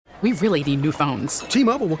We really need new phones.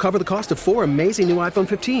 T-Mobile will cover the cost of 4 amazing new iPhone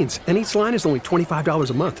 15s, and each line is only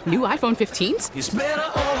 $25 a month. New iPhone 15s? It's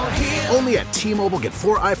better over here. Only at T-Mobile, get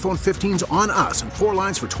 4 iPhone 15s on us and 4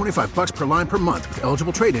 lines for $25 per line per month with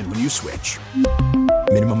eligible trade-in when you switch.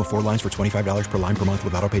 Minimum of 4 lines for $25 per line per month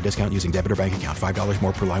with autopay discount using debit or bank account. $5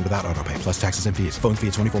 more per line without autopay, plus taxes and fees. Phone fee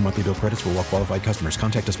at 24 monthly bill credits for well-qualified customers.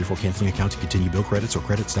 Contact us before canceling account to continue bill credits or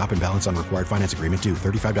credit stop and balance on required finance agreement due.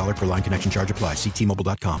 $35 per line connection charge applies. See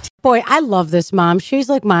T-Mobile.com. Boy, I love this mom. She's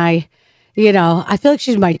like my, I feel like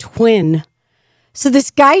she's my twin. So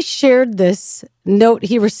this guy shared this note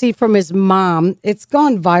he received from his mom. It's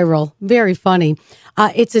gone viral. Very funny.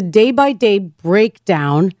 It's a day-by-day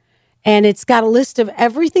breakdown, and it's got a list of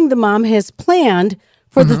everything the mom has planned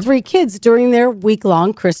for the 3 kids during their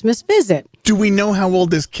week-long Christmas visit. Do we know how old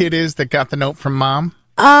this kid is that got the note from mom?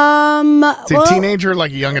 Is he a teenager,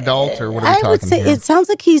 like a young adult, or what are we talking I would say here? it sounds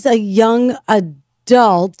like he's a young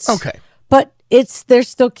adult. Okay. But they're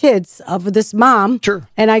still kids of this mom. Sure.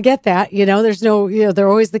 And I get that, there's no, they're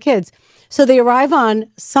always the kids. So they arrive on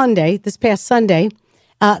Sunday, this past Sunday.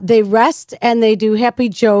 They rest and they do Happy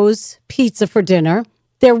Joe's pizza for dinner.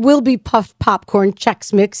 There will be puffed popcorn,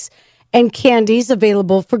 Chex Mix, and candies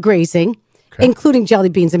available for grazing, including jelly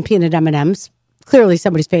beans and peanut M&Ms. Clearly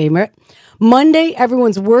somebody's favorite. Monday,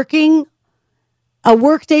 everyone's working, a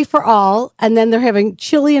work day for all, and then they're having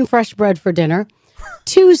chili and fresh bread for dinner.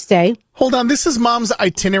 Tuesday. Hold on, this is mom's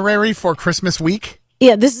itinerary for Christmas week?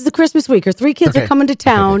 Yeah, this is the Christmas week. Her 3 kids are coming to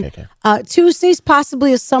town. Okay. Tuesday's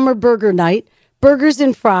possibly a summer burger night. Burgers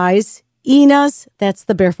and fries. Ina's, that's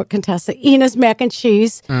the barefoot contestant. Ina's mac and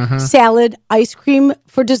cheese. Salad, ice cream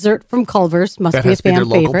for dessert from Culver's. Must That be a has to be fan their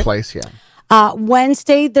local favorite. place, yeah.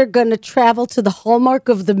 Wednesday, they're going to travel to the hallmark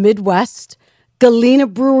of the Midwest, Galena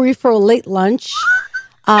Brewery for a late lunch.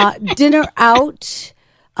 Dinner out.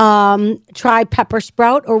 Try Pepper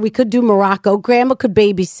Sprout, or we could do Morocco. Grandma could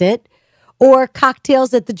babysit, or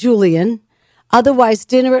cocktails at the Julian. Otherwise,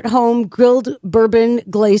 dinner at home, grilled bourbon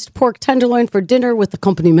glazed pork tenderloin for dinner with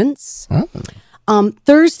accompaniments.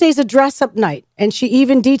 Thursday's a dress-up night, and she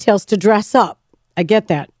even details to dress up. I get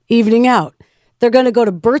that. Evening out. They're going to go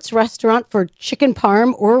to Bert's restaurant for chicken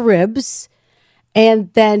parm or ribs,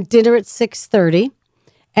 and then dinner at 6:30.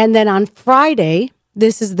 And then on Friday,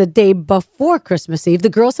 this is the day before Christmas Eve, the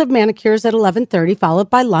girls have manicures at 11:30, followed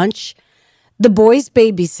by lunch. The boys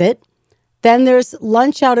babysit. Then there's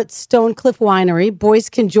lunch out at Stone Cliff Winery. Boys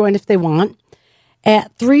can join if they want.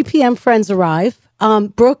 At 3 p.m., friends arrive.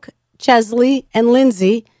 Brooke, Chesley, and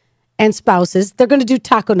Lindsay and spouses. They're going to do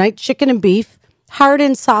taco night, chicken and beef, hard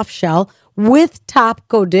and soft shell, with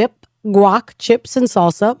taco dip, guac, chips and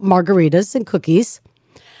salsa, margaritas and cookies.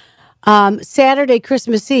 Saturday,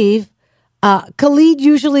 Christmas Eve, Khalid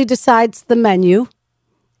usually decides the menu.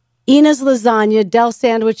 Ina's lasagna, Del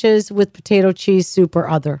sandwiches with potato, cheese, soup, or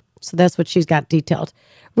other. So that's what she's got detailed.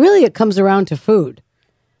 Really, it comes around to food.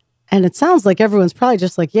 And it sounds like everyone's probably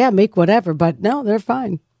just like, yeah, make whatever. But no, they're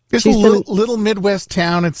fine. It's a little Midwest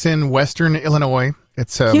town. It's in western Illinois.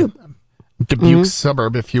 It's a Dubuque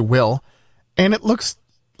suburb, if you will. And it looks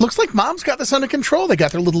like mom's got this under control. They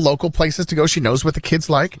got their little local places to go. She knows what the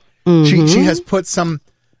kids like. She has put some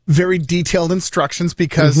very detailed instructions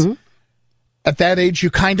because at that age,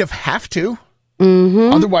 you kind of have to.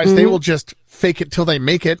 Otherwise, they will just fake it till they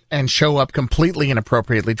make it and show up completely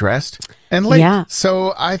inappropriately dressed and late. Yeah.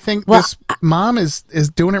 So I think this mom is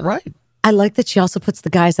doing it right. I like that she also puts the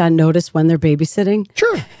guys on notice when they're babysitting.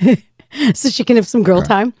 Sure. So she can have some girl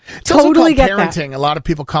time. It's Totally also get called parenting. A lot of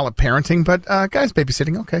people call it parenting, but guys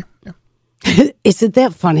babysitting, okay. Yeah. that. Isn't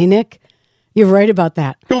that funny, Nick? You're right about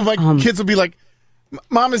that. My kids will be like,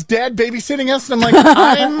 Mom, is Dad babysitting us? And I'm like,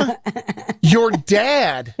 I'm your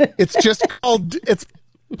dad. It's just called,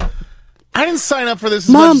 I didn't sign up for this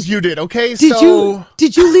as much as you did, okay? Did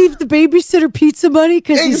you leave the babysitter pizza money?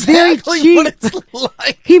 Because he's very cheap. What it's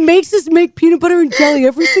like. He makes us make peanut butter and jelly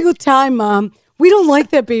every single time, Mom. We don't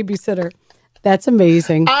like that babysitter. That's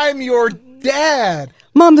amazing. I'm your dad.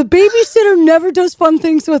 Mom, the babysitter never does fun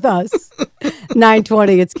things with us.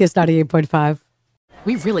 9:20, it's Kiss 98.5.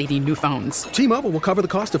 We really need new phones. T-Mobile will cover the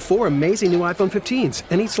cost of 4 amazing new iPhone 15s,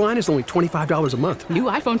 and each line is only $25 a month. New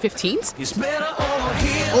iPhone 15s? It's better over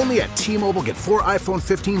here. Only at T-Mobile, get 4 iPhone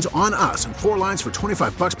 15s on us and 4 lines for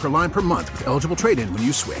 $25 per line per month with eligible trade-in when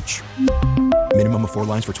you switch. Minimum of 4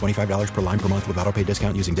 lines for $25 per line per month with autopay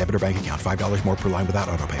discount using debit or bank account. $5 more per line without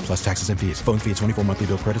autopay, plus taxes and fees. Phone fee at 24 monthly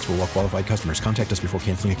bill credits for well-qualified customers. Contact us before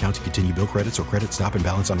canceling account to continue bill credits or credit stop and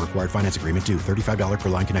balance on required finance agreement due. $35 per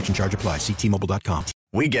line connection charge applies. See T-Mobile.com.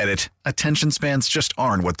 We get it. Attention spans just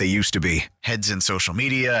aren't what they used to be. Heads in social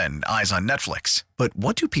media and eyes on Netflix. But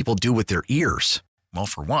what do people do with their ears? Well,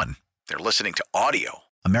 for one, they're listening to audio.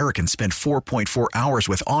 Americans spend 4.4 hours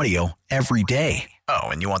with audio every day. Oh,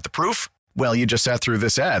 and you want the proof? Well, you just sat through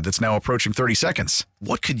this ad that's now approaching 30 seconds.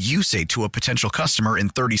 What could you say to a potential customer in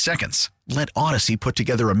 30 seconds? Let Odyssey put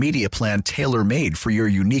together a media plan tailor-made for your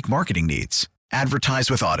unique marketing needs. Advertise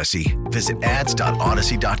with Odyssey. Visit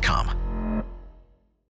ads.odyssey.com.